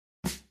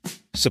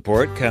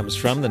Support comes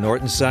from the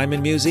Norton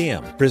Simon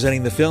Museum,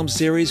 presenting the film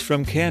series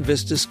From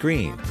Canvas to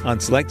Screen on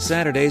select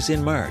Saturdays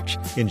in March.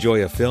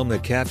 Enjoy a film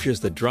that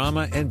captures the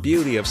drama and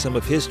beauty of some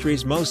of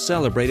history's most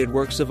celebrated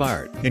works of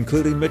art,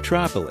 including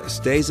Metropolis,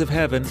 Days of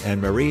Heaven,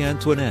 and Marie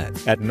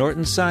Antoinette at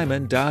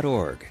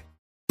nortonsimon.org.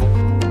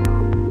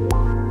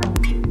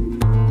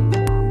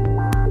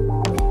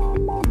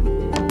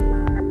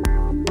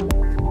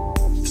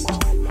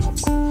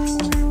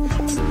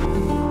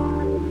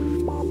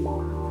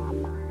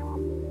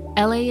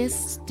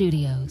 LAist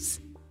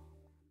Studios.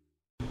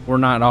 We're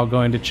not all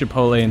going to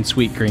Chipotle and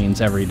Sweet Greens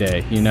every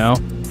day, you know?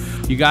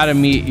 You gotta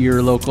meet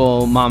your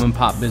local mom and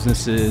pop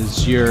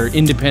businesses, your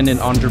independent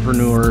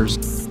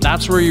entrepreneurs.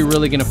 That's where you're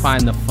really gonna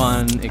find the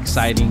fun,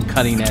 exciting,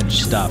 cutting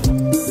edge stuff.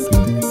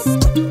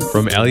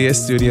 From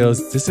LAist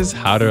Studios, this is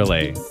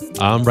HTLA.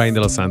 I'm Brian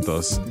de los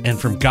Santos. And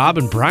from Gab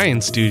and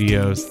Brian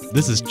Studios,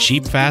 this is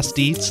Cheap Fast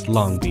Eats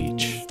Long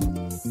Beach.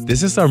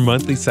 This is our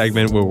monthly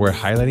segment where we're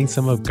highlighting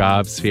some of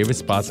Gab's favorite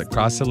spots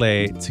across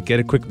LA to get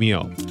a quick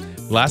meal.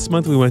 Last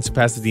month we went to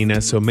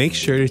Pasadena, so make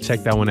sure to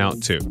check that one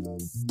out too.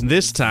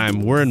 This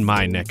time we're in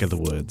my neck of the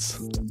woods,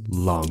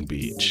 Long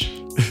Beach.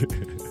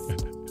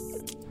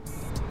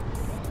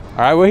 All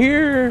right, we're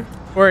here.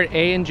 We're at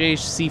A&J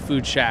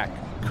Seafood Shack.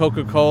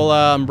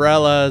 Coca-Cola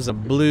umbrellas, a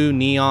blue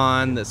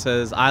neon that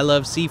says, I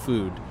love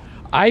seafood.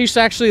 I used to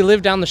actually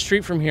live down the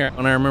street from here,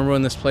 and I remember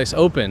when this place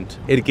opened.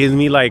 It gives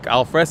me like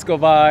al fresco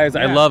vibes.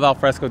 Yeah. I love al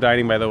fresco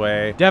dining, by the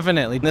way.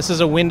 Definitely. This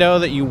is a window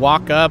that you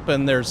walk up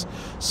and there's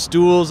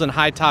stools and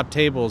high top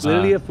tables.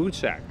 Literally a food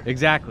shack.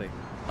 Exactly.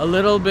 A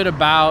little bit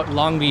about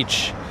Long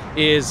Beach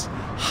is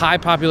high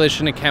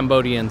population of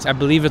Cambodians. I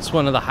believe it's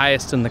one of the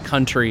highest in the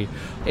country.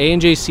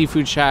 A&J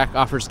Seafood Shack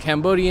offers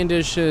Cambodian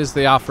dishes.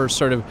 They offer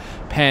sort of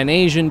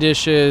Pan-Asian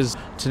dishes.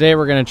 Today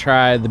we're gonna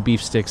try the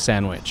beef stick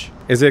sandwich.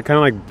 Is it kind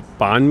of like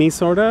banh mi,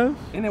 sort of?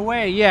 In a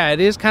way, yeah, it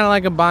is kind of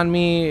like a banh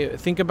mi.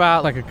 Think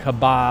about like a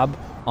kebab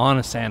on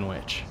a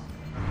sandwich.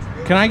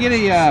 Can I get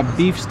a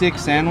beef stick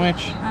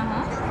sandwich?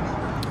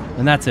 Uh-huh.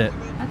 And that's it.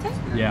 That's it?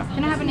 Yeah.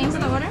 Can I have a name for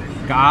the order?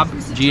 Gab,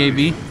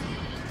 G-A-B.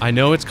 I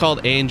know it's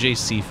called A&J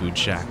Seafood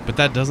Shack, but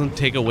that doesn't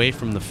take away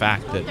from the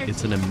fact that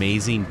it's an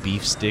amazing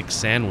beef stick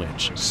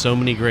sandwich. So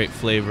many great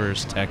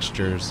flavors,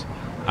 textures.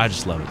 I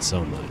just love it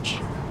so much.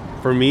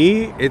 For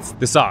me, it's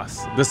the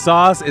sauce. The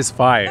sauce is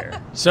fire.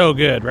 So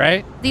good,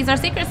 right? These are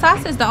secret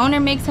sauces the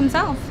owner makes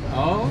himself.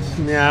 Oh,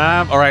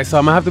 Yeah. All right, so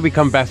I'm gonna have to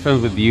become best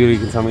friends with you. You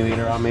can tell me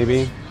later on,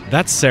 maybe.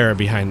 That's Sarah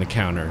behind the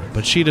counter,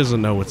 but she doesn't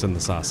know what's in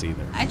the sauce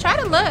either. I try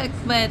to look,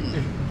 but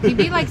he'd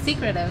be like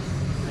secretive.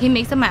 He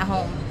makes them at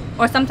home.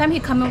 Or sometimes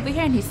he'd come over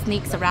here and he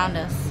sneaks around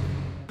us.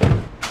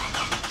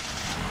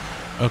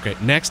 Okay,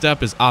 next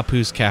up is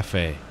Appu's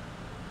Cafe.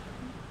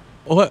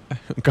 What?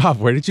 God,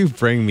 where did you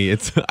bring me?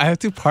 I have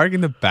to park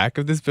in the back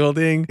of this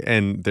building,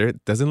 and there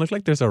doesn't look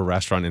like there's a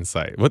restaurant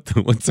inside.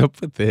 What's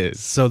up with this?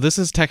 So this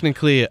is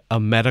technically a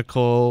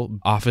medical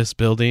office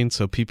building,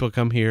 so people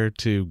come here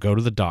to go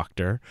to the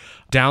doctor.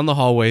 Down the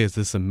hallway is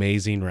this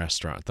amazing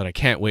restaurant that I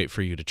can't wait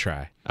for you to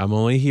try. I'm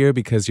only here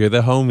because you're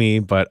the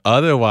homie, but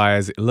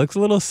otherwise, it looks a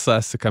little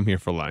sus to come here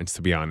for lunch,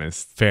 to be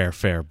honest.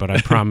 Fair, but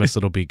I promise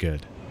it'll be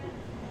good.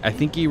 I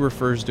think he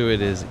refers to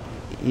it as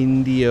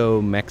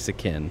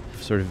Indio-Mexican,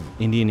 sort of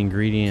Indian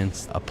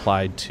ingredients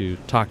applied to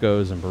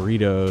tacos and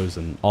burritos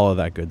and all of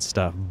that good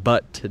stuff.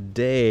 But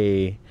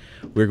today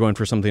we're going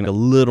for something a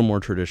little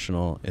more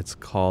traditional. It's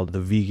called the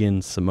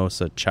vegan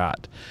samosa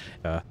chaat,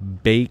 a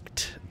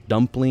baked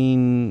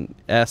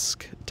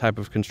dumpling-esque type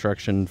of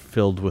construction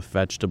filled with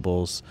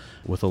vegetables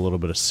with a little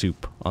bit of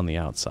soup on the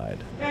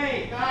outside.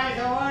 Hey guys,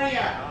 how are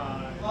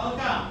ya?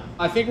 Welcome.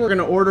 I think we're going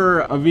to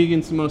order a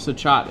vegan samosa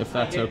chaat if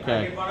that's okay.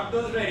 I'll get one of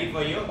those ready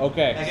for you.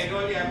 Okay. Like I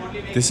told you, I'm only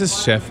making This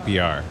is Chef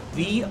BR.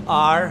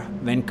 VR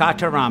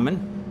Venkata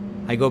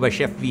Raman. I go by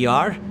Chef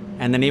VR,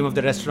 and the name of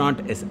the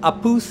restaurant is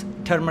Appu's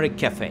Turmeric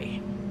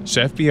Cafe.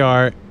 Chef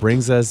BR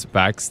brings us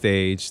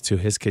backstage to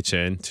his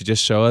kitchen to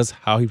just show us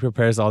how he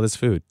prepares all this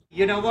food.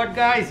 You know what,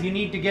 guys? You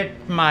need to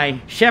get my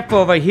chef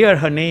over here.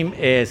 Her name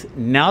is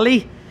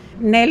Nelly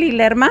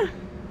Lerma.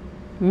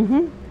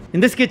 In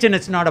this kitchen,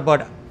 it's not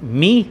about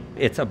me,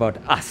 it's about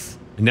us.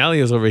 Nelly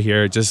is over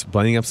here just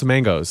blending up some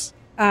mangoes.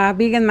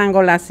 Vegan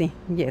mango lassi,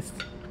 yes.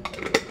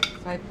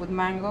 So I put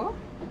mango,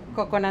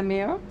 coconut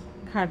milk,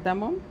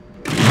 cardamom.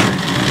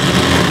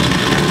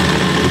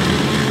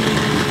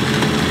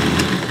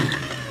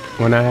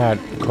 When I had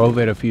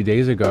COVID a few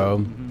days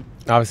ago,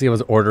 obviously I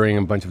was ordering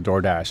a bunch of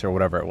DoorDash or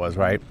whatever it was,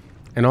 right?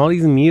 And all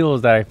these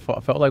meals that I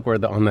felt like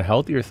were on the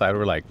healthier side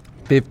were like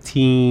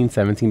 15,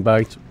 17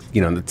 bucks. You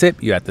know, the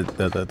tip, you had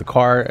the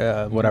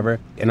car, whatever.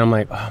 And I'm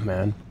like, oh,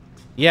 man.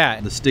 Yeah,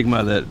 the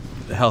stigma that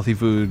healthy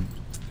food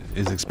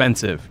is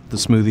expensive. The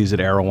smoothies at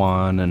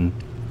Erewhon and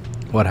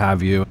what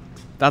have you.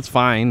 That's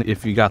fine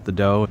if you got the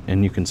dough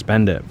and you can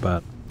spend it,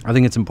 but I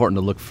think it's important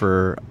to look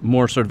for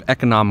more sort of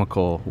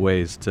economical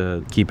ways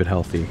to keep it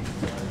healthy.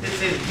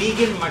 This is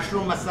vegan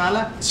mushroom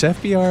masala.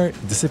 Chef BR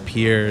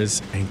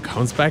disappears and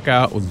comes back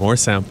out with more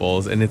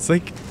samples, and it's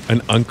like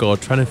an uncle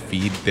trying to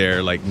feed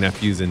their like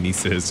nephews and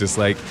nieces. Just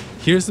like,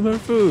 here's some more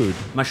food.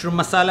 Mushroom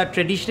masala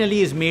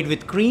traditionally is made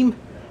with cream.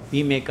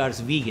 We make ours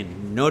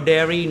vegan. No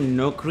dairy,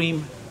 no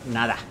cream,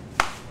 nada.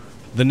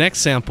 The next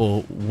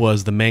sample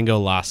was the mango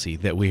lassi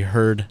that we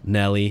heard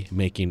Nelly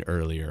making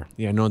earlier.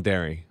 Yeah, no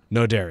dairy.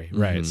 No dairy,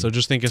 right. So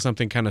just think of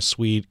something kind of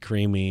sweet,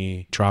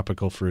 creamy,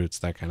 tropical fruits,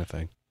 that kind of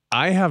thing.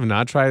 I have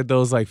not tried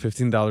those like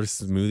 $15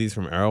 smoothies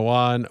from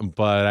Erewhon,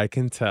 but I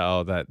can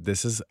tell that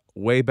this is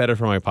way better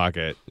for my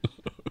pocket.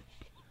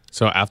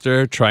 So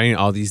after trying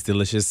all these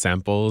delicious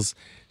samples,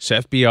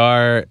 Chef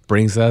BR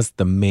brings us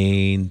the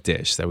main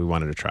dish that we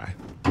wanted to try.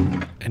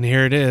 And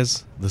here it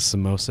is, the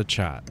samosa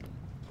chaat.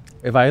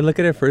 If I look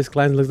at it first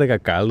glance, it looks like a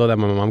caldo that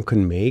my mom could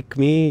make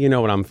me, you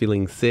know, when I'm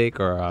feeling sick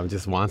or I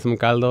just want some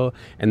caldo.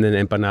 And then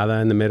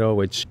empanada in the middle,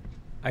 which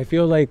I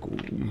feel like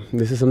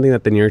this is something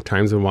that the New York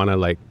Times would want to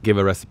like give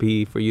a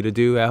recipe for you to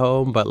do at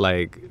home. But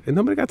like,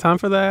 nobody got time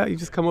for that. You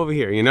just come over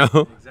here, you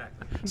know? Exactly.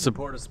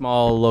 Support a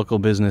small local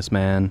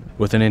businessman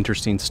with an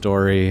interesting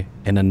story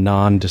in a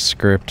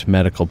nondescript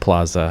medical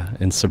plaza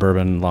in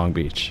suburban Long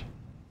Beach.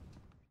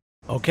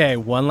 Okay,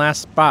 one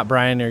last spot,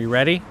 Brian. Are you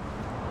ready?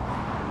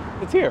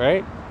 It's here,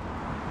 right?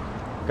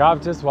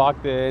 Gab just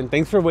walked in.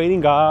 Thanks for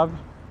waiting, Gab.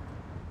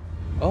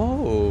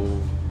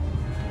 Oh.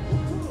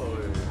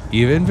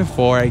 Even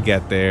before I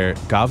get there,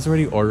 Gab's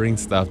already ordering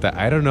stuff that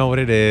I don't know what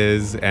it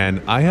is,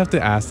 and I have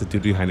to ask the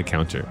dude behind the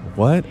counter,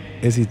 what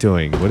is he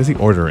doing? What is he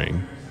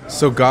ordering?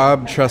 So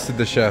Gab trusted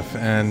the chef,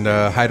 and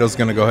Heido's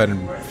gonna go ahead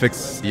and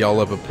fix y'all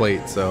up a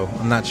plate, so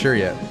I'm not sure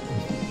yet.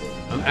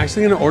 I'm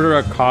actually gonna order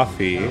a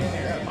coffee.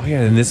 Oh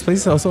yeah, and this place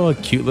is also a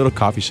cute little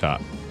coffee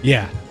shop.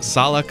 Yeah,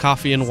 Sala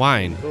Coffee and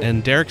Wine,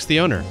 and Derek's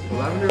the owner. The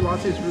lavender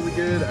latte is really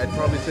good. I'd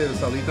probably say the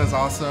salita's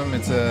awesome.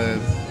 It's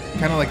a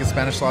kind of like a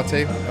Spanish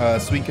latte,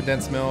 sweet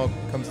condensed milk,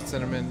 comes with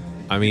cinnamon.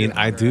 I mean,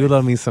 I do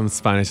love me some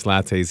Spanish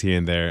lattes here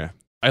and there.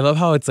 I love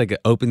how it's like an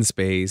open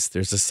space.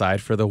 There's a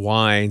side for the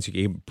wines.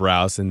 You can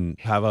browse and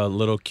have a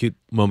little cute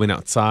moment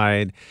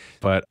outside.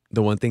 But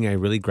the one thing I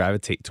really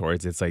gravitate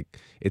towards, it's like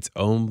it's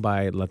owned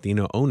by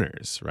Latino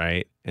owners,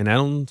 right? And I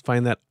don't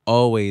find that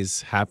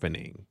always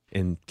happening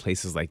in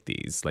places like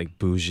these, like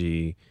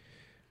bougie,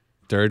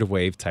 third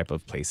wave type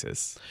of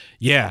places.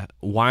 Yeah,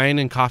 wine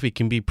and coffee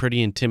can be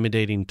pretty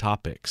intimidating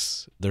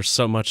topics. There's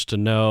so much to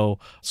know,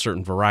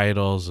 certain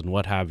varietals and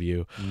what have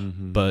you.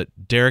 But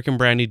Derek and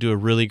Brandy do a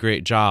really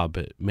great job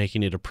at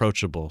making it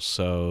approachable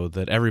so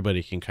that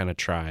everybody can kind of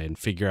try and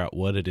figure out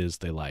what it is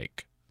they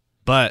like.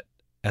 But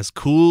as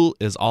cool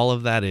as all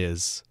of that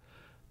is,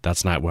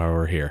 that's not why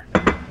we're here.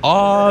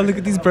 Oh, look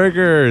at these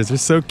burgers. They're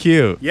so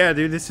cute. Yeah,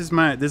 dude, this is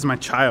my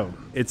child.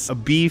 It's a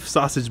beef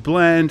sausage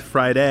blend,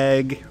 fried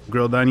egg,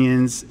 grilled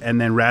onions, and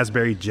then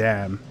raspberry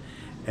jam.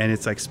 And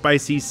it's like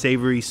spicy,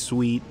 savory,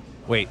 sweet.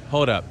 Wait,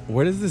 hold up.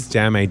 Where does this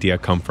jam idea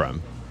come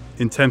from?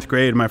 In 10th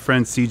grade, my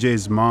friend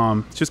CJ's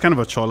mom, she was kind of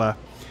a chola.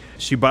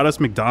 She bought us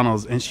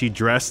McDonald's and she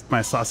dressed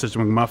my sausage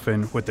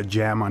McMuffin with the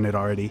jam on it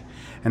already.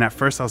 And at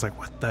first I was like,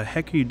 what the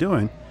heck are you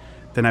doing?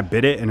 Then I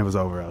bit it and it was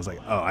over. I was like,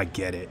 oh, I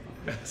get it.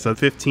 So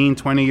 15,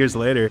 20 years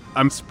later,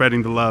 I'm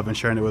spreading the love and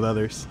sharing it with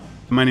others.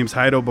 My name's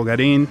Heido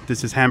Bogarin.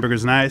 This is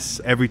Hamburgers Nice,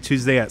 every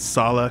Tuesday at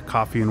Sala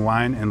Coffee and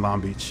Wine in Long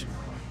Beach.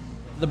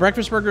 The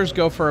breakfast burgers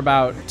go for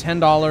about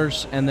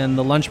 $10, and then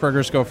the lunch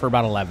burgers go for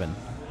about $11.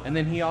 And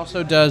then he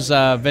also does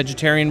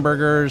vegetarian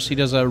burgers. He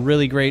does a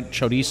really great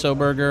chorizo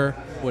burger,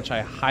 which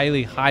I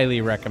highly,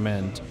 highly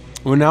recommend.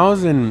 When I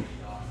was in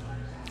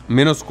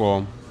middle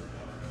school,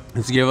 he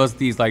used to give us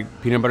these like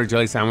peanut butter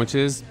jelly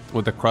sandwiches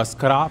with the crust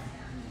cut off.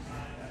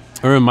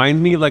 It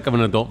reminds me like of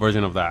an adult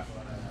version of that.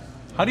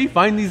 How do you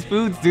find these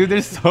foods, dude?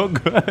 They're so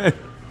good.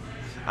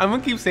 I'm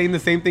gonna keep saying the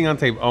same thing on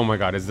tape. Oh my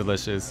God, it's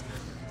delicious.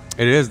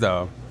 It is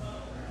though.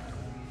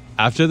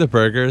 After the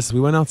burgers, we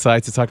went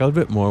outside to talk a little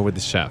bit more with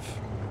the chef.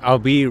 I'll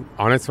be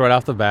honest right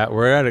off the bat.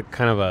 We're at a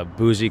kind of a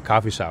bougie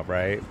coffee shop,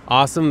 right?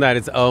 Awesome that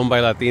it's owned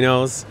by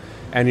Latinos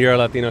and you're a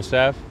Latino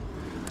chef.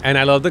 And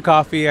I love the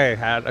coffee. I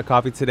had a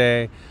coffee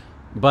today.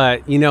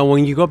 But, you know,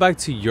 when you go back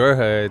to your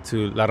hood,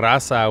 to La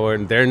Raza, where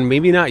they're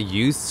maybe not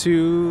used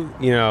to,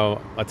 you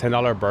know, a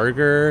 $10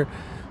 burger,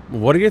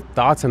 what are your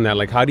thoughts on that?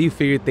 Like, how do you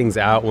figure things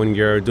out when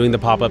you're doing the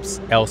pop-ups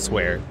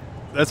elsewhere?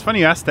 That's funny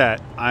you asked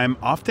that. I'm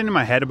often in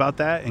my head about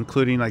that,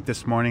 including like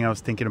this morning I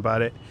was thinking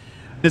about it.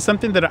 It's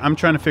something that I'm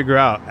trying to figure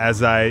out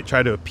as I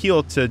try to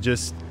appeal to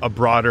just a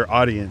broader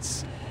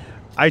audience.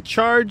 I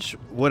charge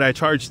what I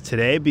charge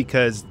today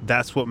because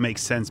that's what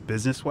makes sense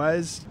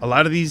business-wise. A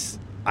lot of these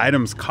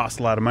items cost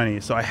a lot of money,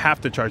 so I have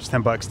to charge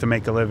 $10 to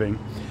make a living.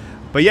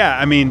 But yeah,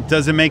 I mean,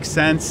 does it make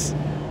sense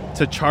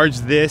to charge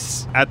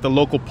this at the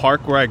local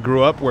park where I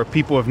grew up, where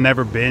people have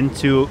never been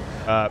to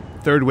a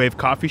third wave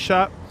coffee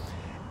shop?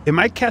 It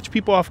might catch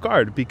people off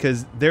guard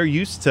because they're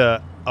used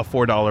to a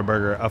 $4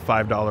 burger, a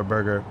 $5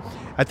 burger.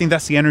 I think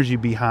that's the energy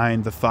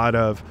behind the thought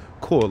of,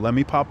 cool, let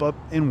me pop up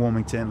in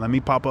Wilmington, let me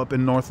pop up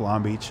in North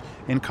Long Beach,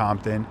 in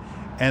Compton,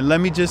 and let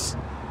me just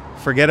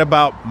forget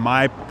about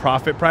my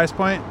profit price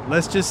point.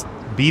 Let's just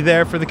be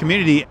there for the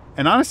community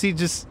and honestly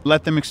just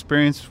let them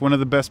experience one of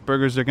the best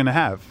burgers they're gonna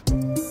have.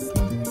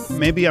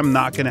 maybe I'm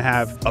not going to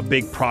have a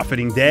big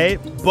profiting day,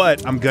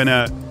 but I'm going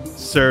to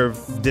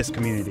serve this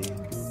community.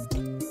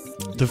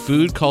 The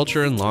food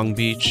culture in Long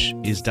Beach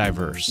is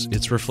diverse.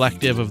 It's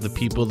reflective of the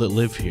people that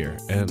live here,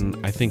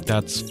 and I think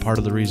that's part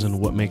of the reason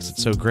what makes it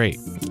so great.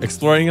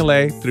 Exploring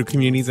LA through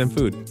communities and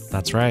food.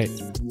 That's right.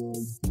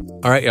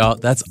 All right, y'all.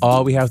 That's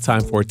all we have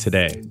time for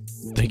today.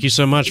 Thank you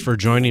so much for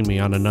joining me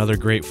on another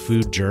great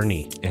food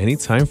journey.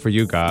 Anytime for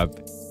you, Gab.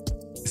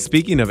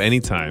 Speaking of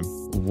anytime,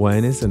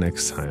 when is the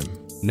next time?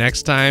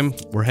 Next time,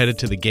 we're headed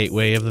to the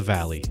gateway of the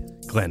valley,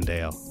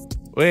 Glendale.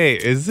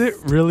 Wait, is it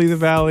really the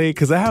Valley?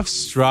 Because I have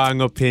strong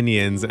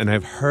opinions, and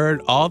I've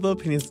heard all the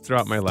opinions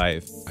throughout my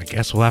life. I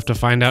guess we'll have to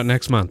find out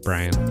next month,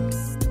 Brian.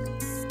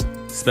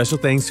 Special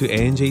thanks to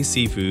A&J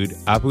Seafood,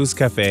 Appu's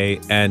Cafe,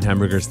 and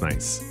Hamburgers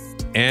Nice.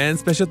 And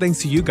special thanks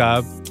to you,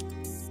 Gab.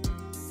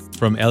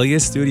 From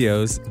LAist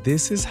Studios,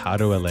 this is How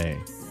to LA.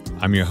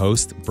 I'm your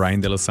host, Brian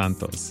De Los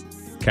Santos.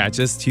 Catch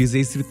us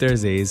Tuesdays through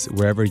Thursdays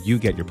wherever you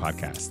get your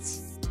podcasts.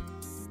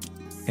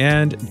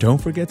 And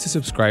don't forget to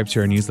subscribe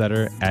to our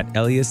newsletter at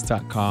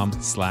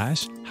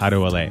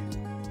LAist.com/HowToLA.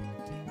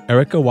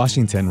 Erica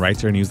Washington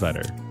writes our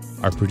newsletter.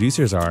 Our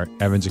producers are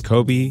Evan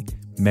Jacoby,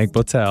 Meg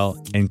Botel,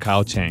 and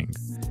Kyle Chang.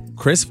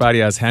 Chris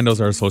Farias handles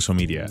our social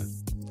media.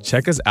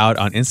 Check us out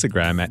on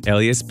Instagram at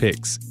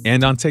LAistPics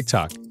and on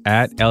TikTok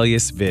at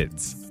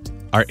LAistVids.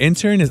 Our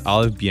intern is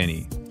Olive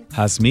Bieni.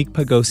 Hasmik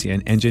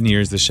Pagosian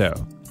engineers the show.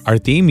 Our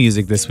theme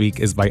music this week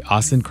is by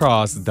Austin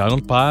Cross,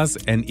 Donald Paz,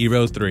 and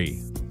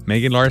Eero3.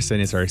 Megan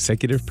Larson is our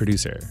executive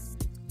producer.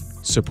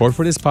 Support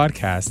for this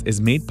podcast is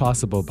made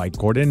possible by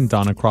Gordon and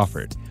Donna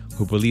Crawford,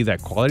 who believe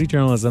that quality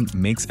journalism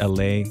makes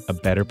LA a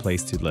better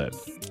place to live.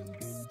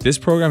 This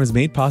program is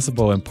made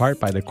possible in part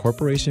by the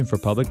Corporation for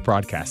Public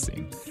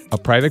Broadcasting, a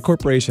private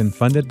corporation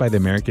funded by the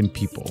American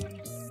people.